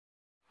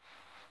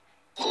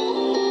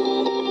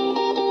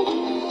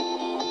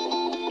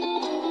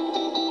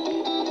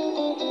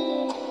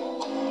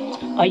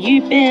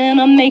You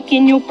been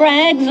making your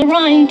brags a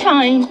rhyme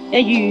time.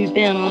 You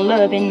been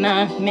loving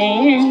my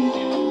man.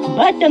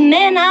 But the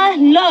man I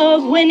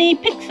love, when he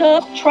picks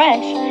up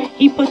trash,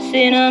 he puts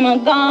it in a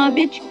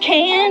garbage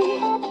can.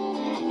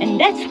 And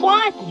that's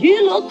what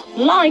you look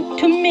like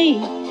to me.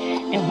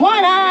 And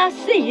what I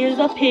see is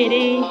a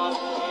pity.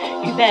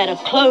 You better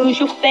close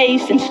your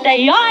face and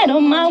stay out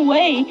of my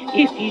way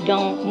if you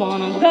don't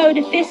wanna go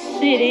to Fist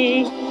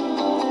City.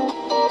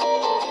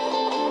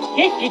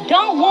 If you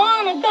don't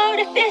wanna go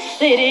to Fist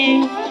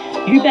City,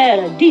 you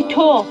better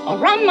detour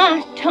around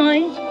my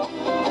time.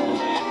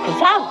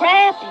 'Cause I'll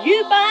grab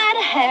you by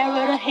the hair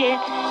of the head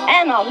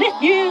and I'll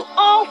lift you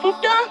off of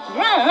the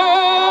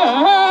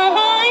ground.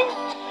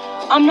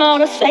 I'm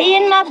not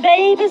saying my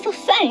baby's a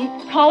saint,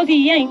 'cause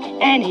he ain't,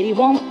 and he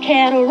won't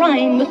care to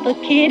rhyme with a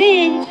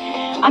kitty.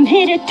 I'm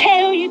here to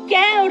tell you,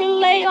 gal, to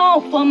lay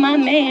off of my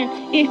man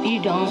if you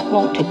don't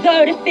want to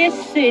go to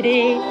Fist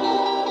City.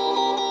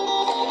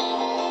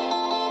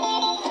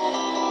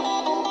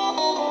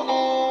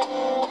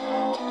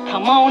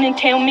 Come on and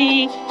tell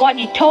me what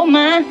you told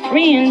my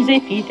friends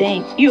if you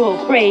think you're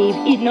brave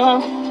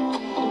enough.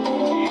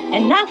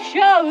 And I'll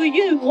show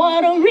you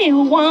what a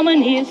real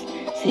woman is,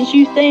 since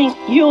you think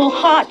you're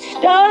hot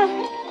stuff.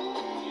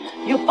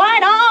 You'll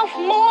bite off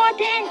more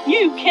than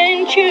you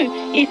can chew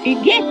if you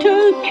get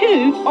too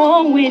cute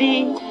or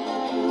witty.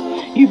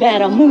 You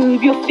better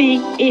move your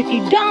feet if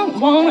you don't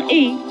want to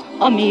eat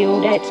a meal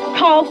that's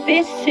called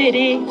Fist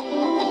City.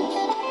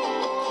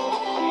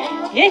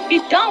 If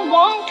you don't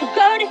want to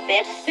go to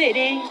Fist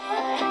City,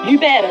 you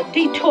better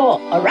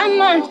detour around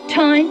my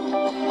time.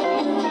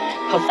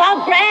 'Cause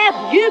I'll grab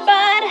you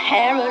by the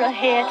hair of the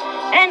head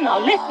and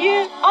I'll lift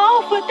you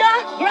off of the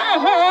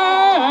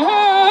ground.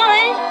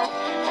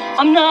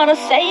 I'm not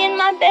saying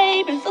my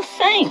baby's a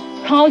saint,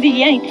 'cause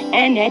he ain't,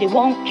 and that he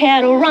won't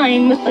care to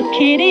rhyme with a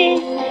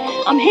kitty.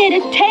 I'm here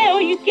to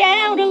tell you,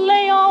 gal, to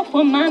lay off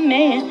of my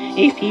man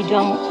if you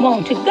don't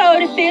want to go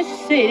to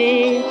Fist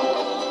City.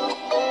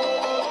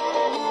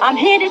 I'm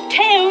here to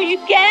tell you,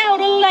 gal,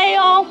 to lay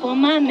off of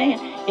my man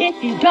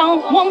if you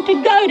don't want to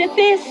go to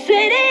Fist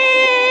City.